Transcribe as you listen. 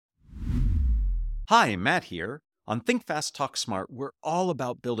Hi, Matt here. On Think Fast, Talk Smart, we're all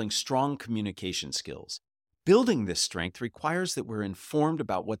about building strong communication skills. Building this strength requires that we're informed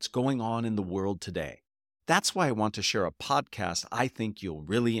about what's going on in the world today. That's why I want to share a podcast I think you'll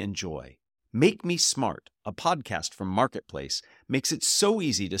really enjoy. Make Me Smart, a podcast from Marketplace, makes it so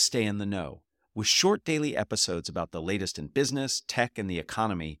easy to stay in the know. With short daily episodes about the latest in business, tech, and the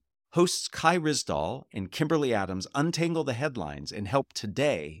economy, hosts Kai Rizdal and Kimberly Adams untangle the headlines and help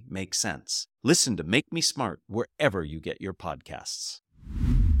today make sense. Listen to Make Me Smart wherever you get your podcasts.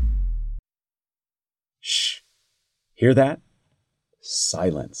 Shh. Hear that?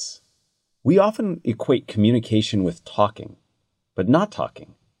 Silence. We often equate communication with talking, but not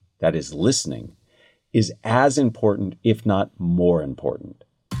talking, that is listening, is as important, if not more important.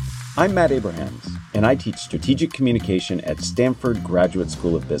 I'm Matt Abrahams, and I teach strategic communication at Stanford Graduate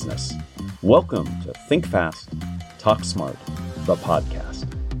School of Business. Welcome to Think Fast, Talk Smart, the podcast.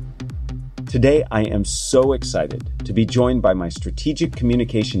 Today, I am so excited to be joined by my strategic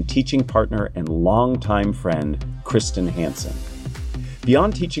communication teaching partner and longtime friend, Kristen Hansen.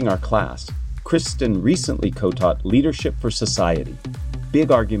 Beyond teaching our class, Kristen recently co-taught Leadership for Society,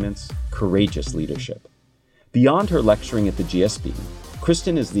 Big Arguments, Courageous Leadership. Beyond her lecturing at the GSB,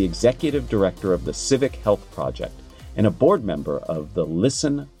 Kristen is the executive director of the Civic Health Project and a board member of the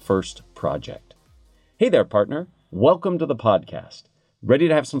Listen First Project. Hey there, partner. Welcome to the podcast. Ready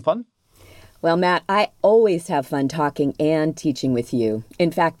to have some fun? Well, Matt, I always have fun talking and teaching with you. In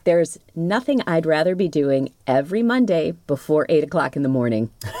fact, there's nothing I'd rather be doing every Monday before 8 o'clock in the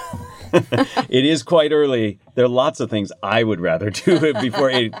morning. It is quite early. There are lots of things I would rather do before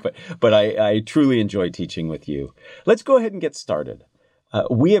 8, but I truly enjoy teaching with you. Let's go ahead and get started.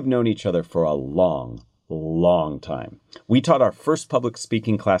 We have known each other for a long time. We taught our first public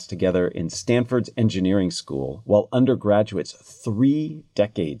speaking class together in Stanford's engineering school while undergraduates 3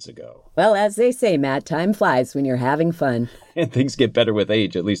 decades ago. Well, as they say, Matt, time flies when you're having fun. And things get better with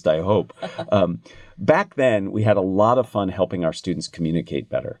age, at least I hope. Back then, we had a lot of fun helping our students communicate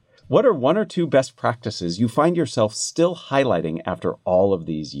better. What are 1 or 2 best practices you find yourself still highlighting after all of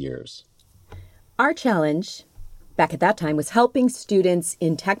these years? Our challenge back at that time was helping students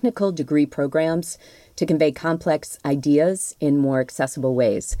in technical degree programs to convey complex ideas in more accessible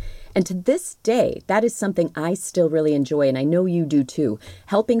ways. And to this day, that is something I still really enjoy, and I know you do too,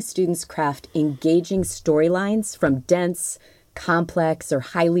 helping students craft engaging storylines from dense, complex, or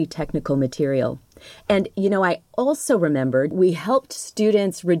highly technical material. And, I also remembered we helped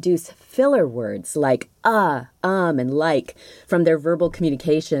students reduce filler words like and like from their verbal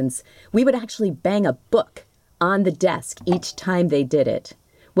communications. We would actually bang a book on the desk each time they did it.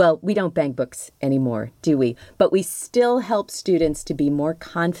 Well, we don't bang books anymore, do we? But we still help students to be more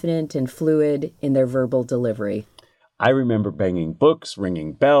confident and fluid in their verbal delivery. I remember banging books,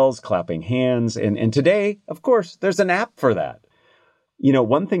 ringing bells, clapping hands, and today, of course, there's an app for that.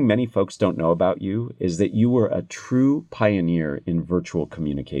 One thing many folks don't know about you is that you were a true pioneer in virtual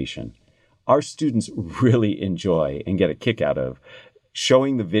communication. Our students really enjoy and get a kick out of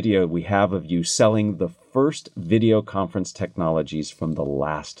showing the video we have of you selling the first video conference technologies from the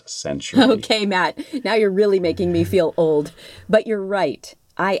last century. Okay, Matt, now you're really making me feel old. But you're right.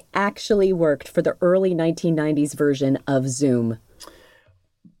 I actually worked for the early 1990s version of Zoom.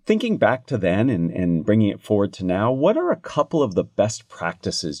 Thinking back to then and bringing it forward to now, what are a couple of the best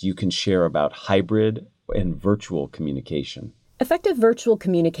practices you can share about hybrid and virtual communication? Effective virtual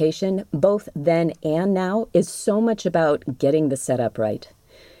communication, both then and now, is so much about getting the setup right.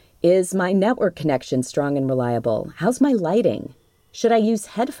 Is my network connection strong and reliable? How's my lighting? Should I use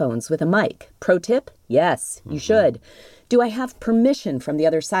headphones with a mic? Pro tip? Yes, you should. Do I have permission from the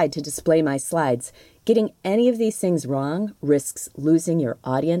other side to display my slides? Getting any of these things wrong risks losing your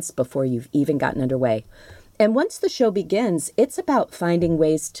audience before you've even gotten underway. And once the show begins, it's about finding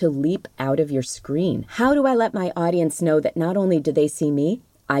ways to leap out of your screen. How do I let my audience know that not only do they see me,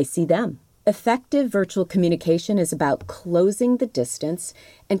 I see them? Effective virtual communication is about closing the distance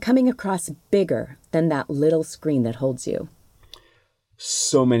and coming across bigger than that little screen that holds you.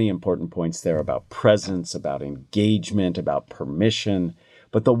 So many important points there about presence, about engagement, about permission.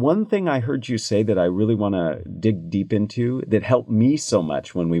 But the one thing I heard you say that I really want to dig deep into that helped me so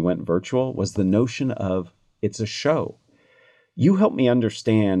much when we went virtual was the notion of it's a show. You helped me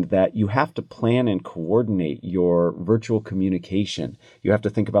understand that you have to plan and coordinate your virtual communication. You have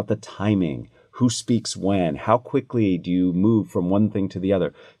to think about the timing, who speaks when, how quickly do you move from one thing to the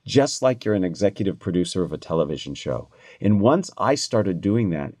other, just like you're an executive producer of a television show. And once I started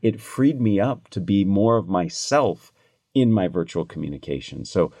doing that, it freed me up to be more of myself in my virtual communication.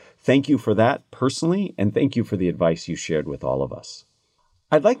 So thank you for that personally, and thank you for the advice you shared with all of us.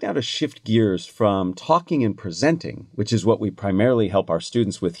 I'd like now to shift gears from talking and presenting, which is what we primarily help our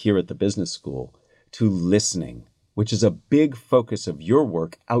students with here at the business school, to listening, which is a big focus of your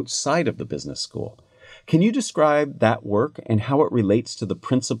work outside of the business school. Can you describe that work and how it relates to the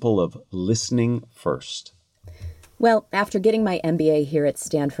principle of listening first? Well, after getting my MBA here at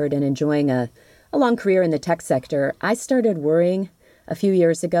Stanford and enjoying a long career in the tech sector, I started worrying a few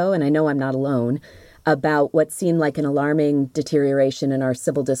years ago, and I know I'm not alone, about what seemed like an alarming deterioration in our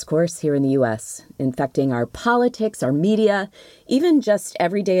civil discourse here in the U.S., infecting our politics, our media, even just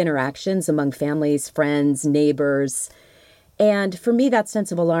everyday interactions among families, friends, neighbors. And for me, that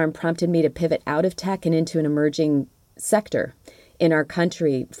sense of alarm prompted me to pivot out of tech and into an emerging sector in our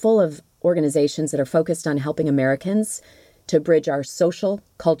country full of organizations that are focused on helping Americans to bridge our social,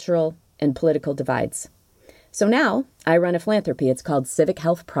 cultural, and political divides. So now I run a philanthropy. It's called Civic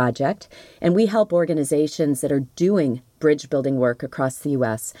Health Project, and we help organizations that are doing bridge building work across the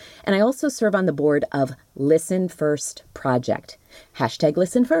U.S. And I also serve on the board of Listen First Project. Hashtag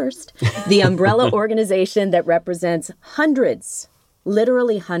Listen First, the umbrella organization that represents hundreds,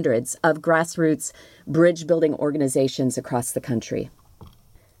 literally hundreds of grassroots bridge building organizations across the country.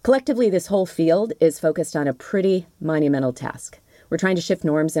 Collectively, this whole field is focused on a pretty monumental task. We're trying to shift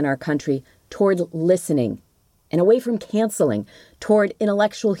norms in our country toward listening and away from canceling, toward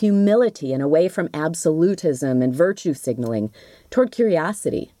intellectual humility and away from absolutism and virtue signaling, toward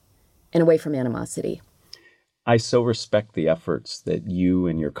curiosity and away from animosity. I so respect the efforts that you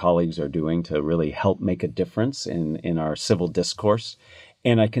and your colleagues are doing to really help make a difference in our civil discourse.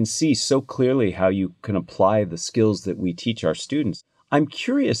 And I can see so clearly how you can apply the skills that we teach our students. I'm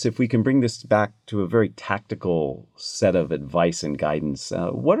curious if we can bring this back to a very tactical set of advice and guidance.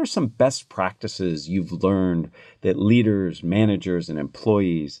 What are some best practices you've learned that leaders, managers, and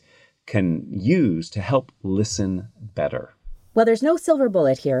employees can use to help listen better? Well, there's no silver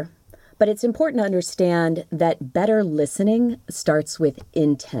bullet here, but it's important to understand that better listening starts with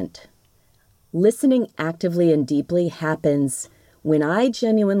intent. Listening actively and deeply happens when I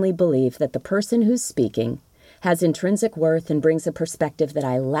genuinely believe that the person who's speaking has intrinsic worth and brings a perspective that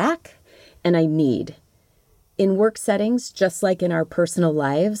I lack and I need. In work settings, just like in our personal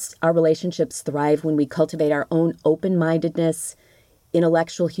lives, our relationships thrive when we cultivate our own open-mindedness,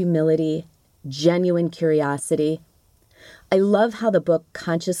 intellectual humility, genuine curiosity. I love how the book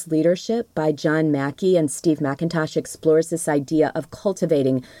Conscious Leadership by John Mackey and Steve McIntosh explores this idea of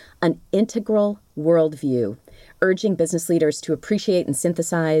cultivating an integral worldview, urging business leaders to appreciate and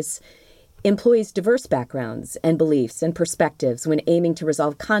synthesize employees' diverse backgrounds and beliefs and perspectives when aiming to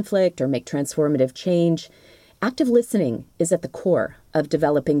resolve conflict or make transformative change. Active listening is at the core of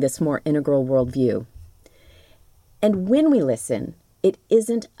developing this more integral worldview. And when we listen, it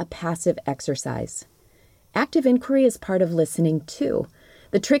isn't a passive exercise. Active inquiry is part of listening too.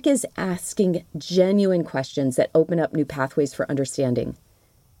 The trick is asking genuine questions that open up new pathways for understanding.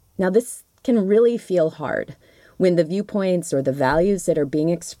 Now, this can really feel hard when the viewpoints or the values that are being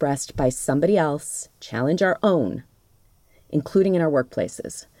expressed by somebody else challenge our own, including in our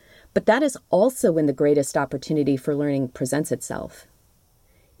workplaces. But that is also when the greatest opportunity for learning presents itself.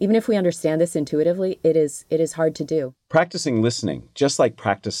 Even if we understand this intuitively, it is hard to do. Practicing listening, just like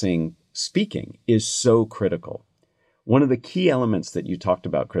practicing speaking, is so critical. One of the key elements that you talked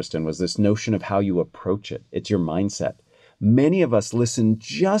about, Kristen, was this notion of how you approach it. It's your mindset. Many of us listen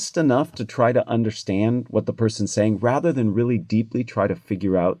just enough to try to understand what the person's saying rather than really deeply try to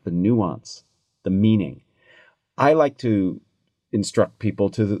figure out the nuance, the meaning. I like to instruct people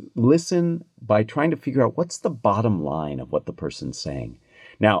to listen by trying to figure out what's the bottom line of what the person's saying.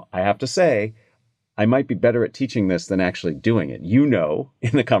 Now, I have to say, I might be better at teaching this than actually doing it. You know,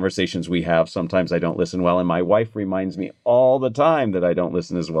 in the conversations we have, sometimes I don't listen well, and my wife reminds me all the time that I don't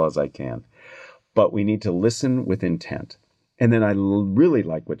listen as well as I can. But we need to listen with intent. And then I really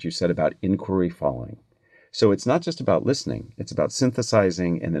like what you said about inquiry following. So it's not just about listening, it's about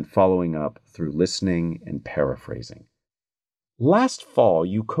synthesizing and then following up through listening and paraphrasing. Last fall,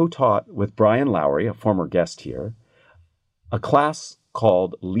 you co-taught with Brian Lowry, a former guest here, a class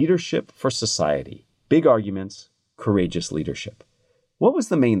called Leadership for Society, Big Arguments, Courageous Leadership. What was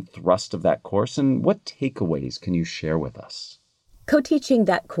the main thrust of that course, and what takeaways can you share with us? Co-teaching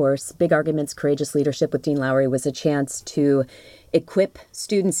that course, Big Arguments, Courageous Leadership with Dean Lowry, was a chance to equip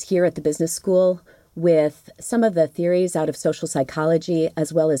students here at the business school with some of the theories out of social psychology,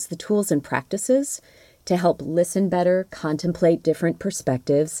 as well as the tools and practices to help listen better, contemplate different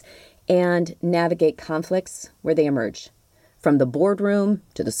perspectives, and navigate conflicts where they emerge. From the boardroom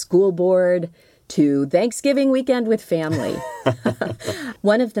to the school board to Thanksgiving weekend with family.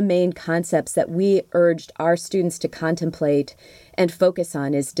 One of the main concepts that we urged our students to contemplate and focus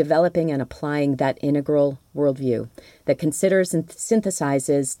on is developing and applying that integral worldview that considers and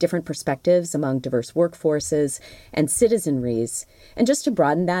synthesizes different perspectives among diverse workforces and citizenries. And just to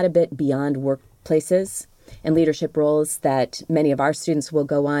broaden that a bit beyond workplaces and leadership roles that many of our students will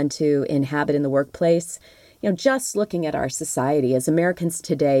go on to inhabit in the workplace, just looking at our society as Americans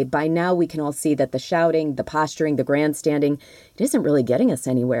today, by now we can all see that the shouting, the posturing, the grandstanding, it isn't really getting us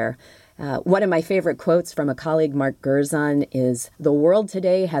anywhere. One of my favorite quotes from a colleague, Mark Gerzon, is, "The world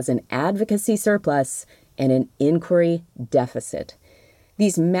today has an advocacy surplus and an inquiry deficit."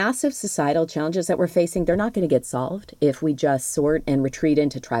 These massive societal challenges that we're facing, they're not going to get solved if we just sort and retreat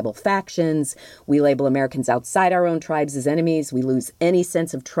into tribal factions. We label Americans outside our own tribes as enemies. We lose any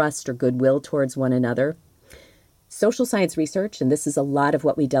sense of trust or goodwill towards one another. Social science research, and this is a lot of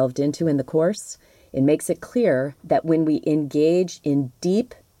what we delved into in the course, it makes it clear that when we engage in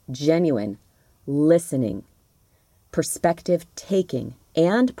deep, genuine listening, perspective taking,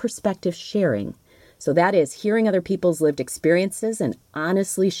 and perspective sharing, so that is hearing other people's lived experiences and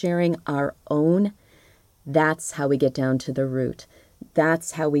honestly sharing our own, that's how we get down to the root.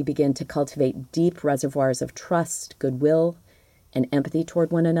 That's how we begin to cultivate deep reservoirs of trust, goodwill, and empathy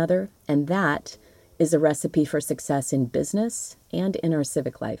toward one another. And that is a recipe for success in business and in our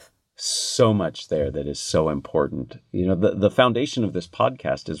civic life. So much there that is so important. The foundation of this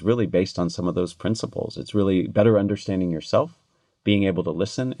podcast is really based on some of those principles. It's really better understanding yourself, being able to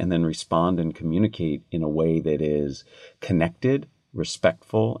listen and then respond and communicate in a way that is connected,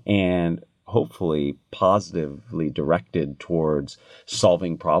 respectful, and hopefully positively directed towards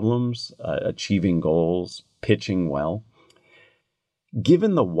solving problems, achieving goals, pitching well.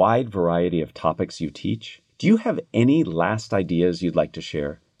 Given the wide variety of topics you teach, do you have any last ideas you'd like to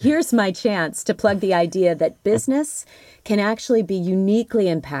share? Here's my chance to plug the idea that business can actually be uniquely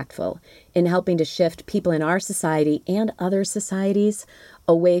impactful in helping to shift people in our society and other societies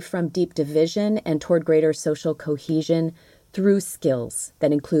away from deep division and toward greater social cohesion through skills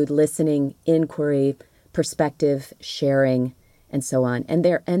that include listening, inquiry, perspective, sharing, and so on. And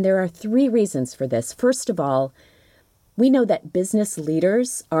there are 3 reasons for this. First of all, we know that business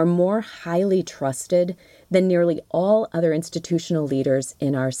leaders are more highly trusted than nearly all other institutional leaders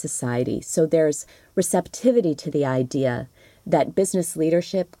in our society. So there's receptivity to the idea that business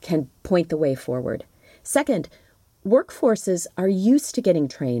leadership can point the way forward. Second, workforces are used to getting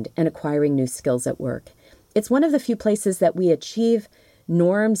trained and acquiring new skills at work. It's one of the few places that we achieve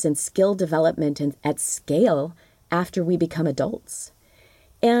norms and skill development at scale after we become adults.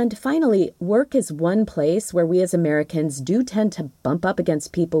 And finally, work is one place where we as Americans do tend to bump up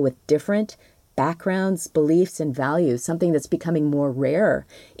against people with different backgrounds, beliefs, and values, something that's becoming more rare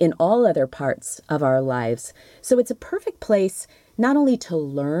in all other parts of our lives. So it's a perfect place not only to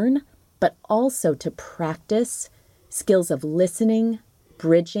learn, but also to practice skills of listening,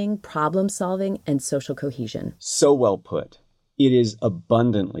 bridging, problem solving, and social cohesion. So well put. It is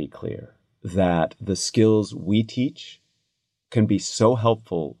abundantly clear that the skills we teach can be so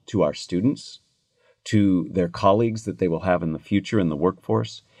helpful to our students, to their colleagues that they will have in the future in the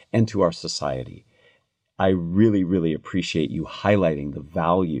workforce, and to our society. I really, really appreciate you highlighting the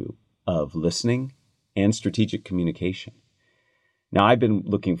value of listening and strategic communication. Now, I've been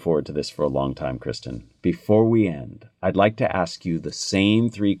looking forward to this for a long time, Kristen. Before we end, I'd like to ask you the same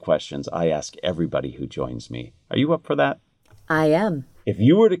 3 questions I ask everybody who joins me. Are you up for that? I am. If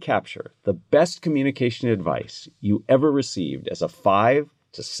you were to capture the best communication advice you ever received as a 5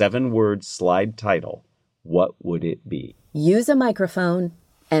 to 7 word slide title, what would it be? Use a microphone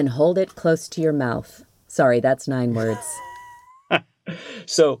and hold it close to your mouth. Sorry, that's 9 words.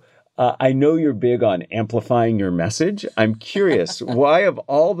 So I know you're big on amplifying your message. I'm curious, why of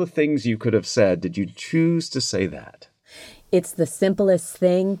all the things you could have said, did you choose to say that? It's the simplest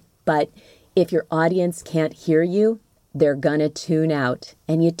thing, but if your audience can't hear you, they're gonna tune out,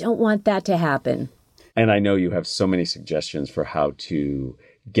 and you don't want that to happen. And I know you have so many suggestions for how to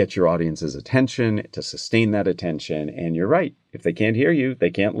get your audience's attention, to sustain that attention. And you're right. If they can't hear you, they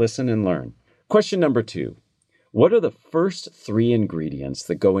can't listen and learn. Question number 2. What are the first 3 ingredients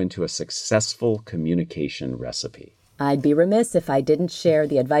that go into a successful communication recipe? I'd be remiss if I didn't share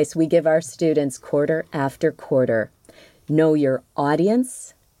the advice we give our students quarter after quarter. Know your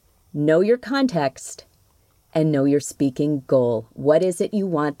audience, know your context, and know your speaking goal. What is it you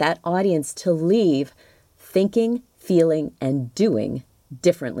want that audience to leave thinking, feeling, and doing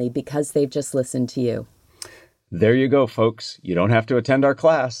differently because they've just listened to you? There you go, folks. You don't have to attend our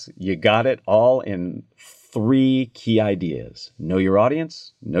class. You got it all in 3 key ideas: know your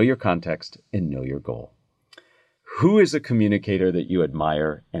audience, know your context, and know your goal. Who is a communicator that you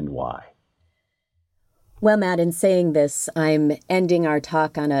admire and why? Well, Matt, in saying this, I'm ending our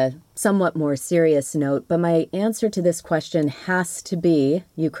talk on a somewhat more serious note, but my answer to this question has to be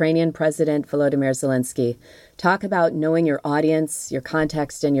Ukrainian President Volodymyr Zelensky. Talk about knowing your audience, your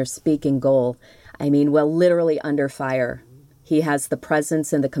context, and your speaking goal. I mean, well, literally under fire. He has the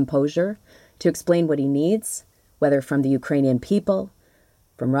presence and the composure to explain what he needs, whether from the Ukrainian people,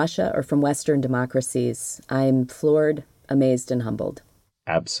 from Russia, or from Western democracies. I'm floored, amazed, and humbled.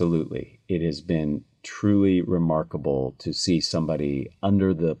 Absolutely. It has been truly remarkable to see somebody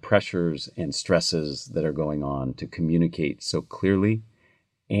under the pressures and stresses that are going on to communicate so clearly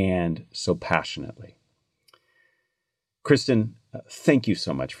and so passionately. Kristen, thank you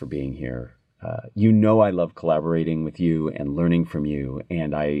so much for being here. You know I love collaborating with you and learning from you,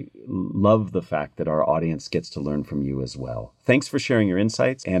 and I love the fact that our audience gets to learn from you as well. Thanks for sharing your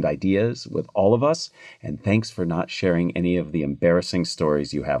insights and ideas with all of us, and thanks for not sharing any of the embarrassing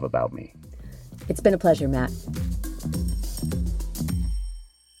stories you have about me. It's been a pleasure, Matt.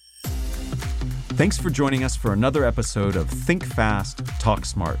 Thanks for joining us for another episode of Think Fast, Talk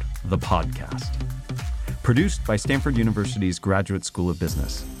Smart, the podcast. Produced by Stanford University's Graduate School of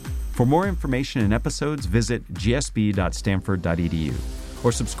Business. For more information and episodes, visit gsb.stanford.edu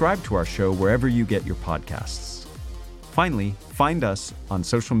or subscribe to our show wherever you get your podcasts. Finally, find us on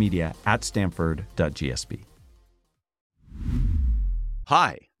social media at stanford.gsb.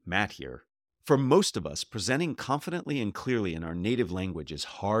 Hi, Matt here. For most of us, presenting confidently and clearly in our native language is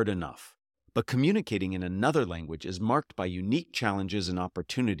hard enough. But communicating in another language is marked by unique challenges and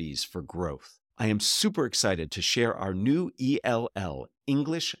opportunities for growth. I am super excited to share our new ELL,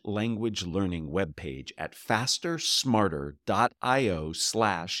 English Language Learning webpage at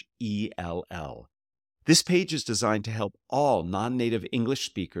fastersmarter.io/ELL. This page is designed to help all non-native English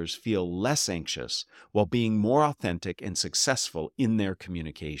speakers feel less anxious while being more authentic and successful in their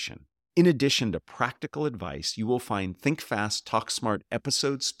communication. In addition to practical advice, you will find Think Fast, Talk Smart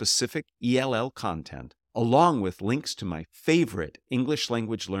episode-specific ELL content, along with links to my favorite English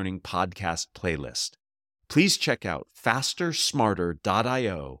language learning podcast playlist. Please check out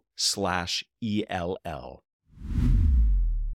fastersmarter.io/ELL.